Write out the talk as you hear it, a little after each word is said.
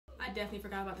definitely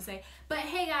forgot what I was about to say. But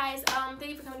hey guys, thank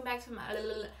you for coming back to my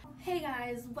hey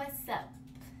guys, what's up?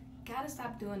 Gotta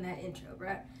stop doing that intro,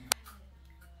 bruh.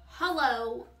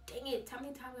 Hello. Dang it, how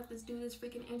many times I have to do this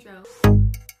freaking intro?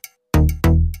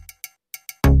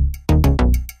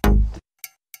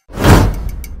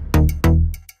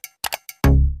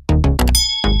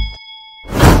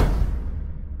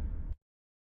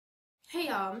 Hey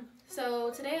y'all,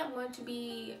 so today I'm going to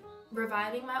be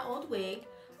reviving my old wig,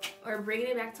 or bringing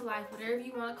it back to life, whatever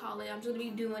you want to call it. I'm just going to be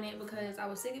doing it because I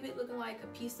was sick of it looking like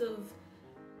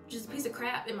just a piece of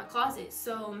crap in my closet.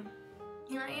 So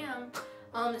here I am.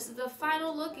 This is the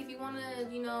final look. If you want to,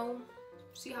 you know,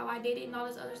 see how I did it and all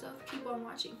this other stuff, keep on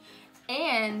watching.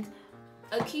 And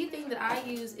a key thing that I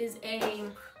use is a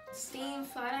steam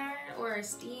flat iron, or a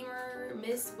steamer,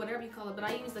 mist, whatever you call it, but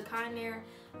I use the Conair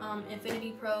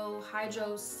Infiniti Pro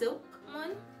Hydro Silk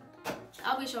one.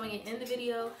 I'll be showing it in the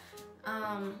video.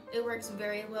 It works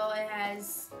very well. It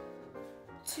has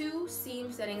two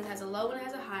steam settings. It has a low and it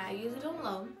has a high. I use it on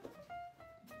low,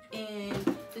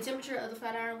 and the temperature of the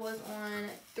flat iron was on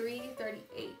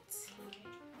 338.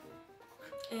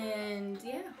 And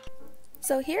yeah,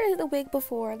 so here is the wig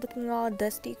before, looking all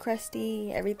dusty,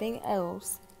 crusty, everything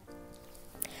else.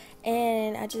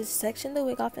 And I just sectioned the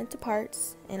wig off into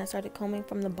parts, and I started combing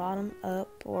from the bottom up,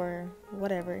 or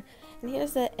whatever. And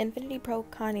here's the Infiniti Pro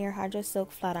Conair Hydro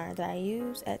Silk Flat Iron that I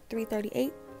use at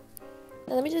 338.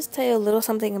 Now let me just tell you a little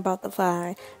something about the flat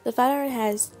iron. The flat iron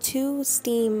has two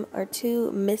steam or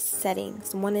two mist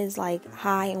settings. One is like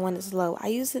high and one is low. I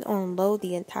use it on low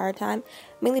the entire time,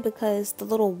 mainly because the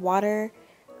little water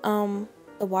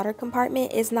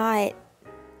compartment is not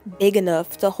big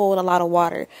enough to hold a lot of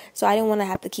water, so I didn't want to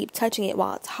have to keep touching it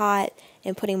while it's hot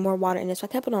and putting more water in it, so I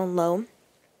kept it on low.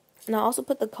 And I also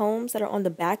put the combs that are on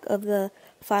the back of the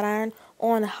flat iron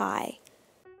on high.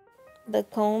 The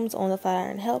combs on the flat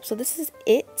iron help. So this is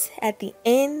it at the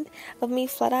end of me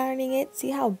flat ironing it. See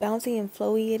how bouncy and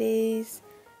flowy it is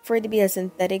for it to be a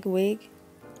synthetic wig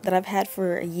that I've had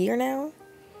for a year now.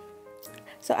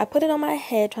 So I put it on my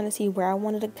head trying to see where I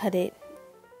wanted to cut it,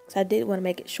 so I did want to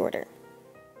make it shorter.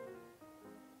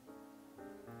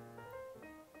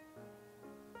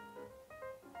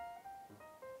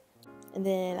 And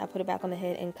then I put it back on the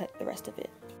head and cut the rest of it.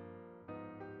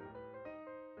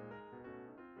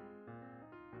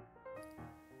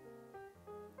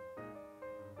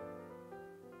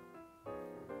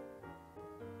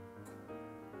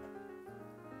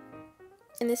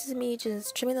 And this is me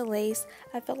just trimming the lace.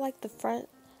 I felt like the front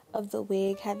of the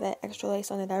wig had that extra lace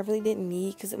on it that I really didn't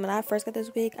need, because when I first got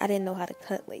this wig, I didn't know how to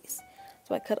cut lace.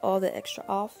 So I cut all the extra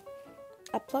off.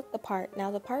 I plucked the part.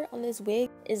 Now the part on this wig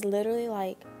is literally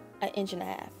like an inch and a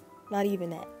half. Not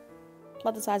even that.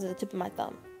 About the size of the tip of my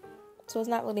thumb. So it's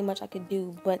not really much I could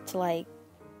do but to like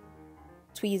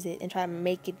tweeze it and try to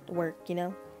make it work, you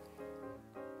know?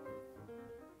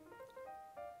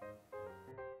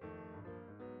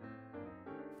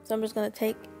 So I'm just going to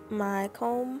take my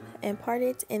comb and part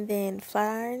it and then flat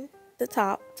iron the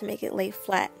top to make it lay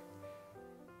flat.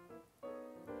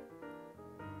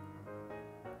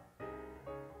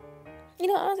 You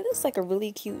know, honestly, this is like a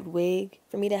really cute wig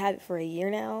for me to have it for a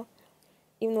year now.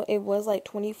 Even though it was like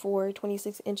 24,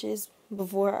 26 inches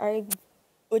before I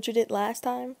butchered it last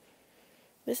time.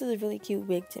 This is a really cute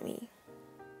wig to me.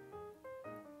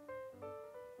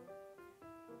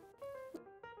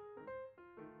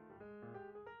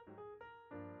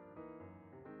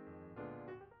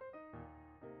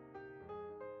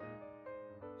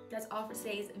 That's all for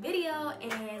today's video,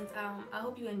 and I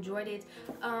hope you enjoyed it.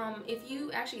 If you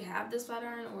actually have this flat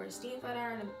iron or a steam flat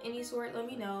iron of any sort, let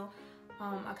me know.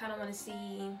 I kind of want to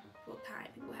see what kind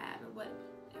people have and what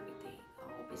everything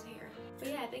is here. But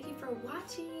yeah, thank you for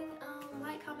watching.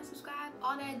 Like, comment, subscribe,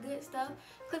 all that good stuff.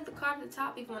 Click the card at the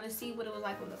top if you want to see what it was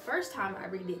like when the first time I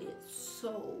redid it.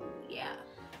 So yeah,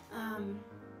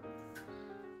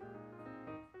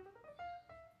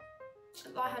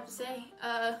 that's all I have to say.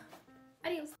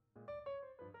 Adios.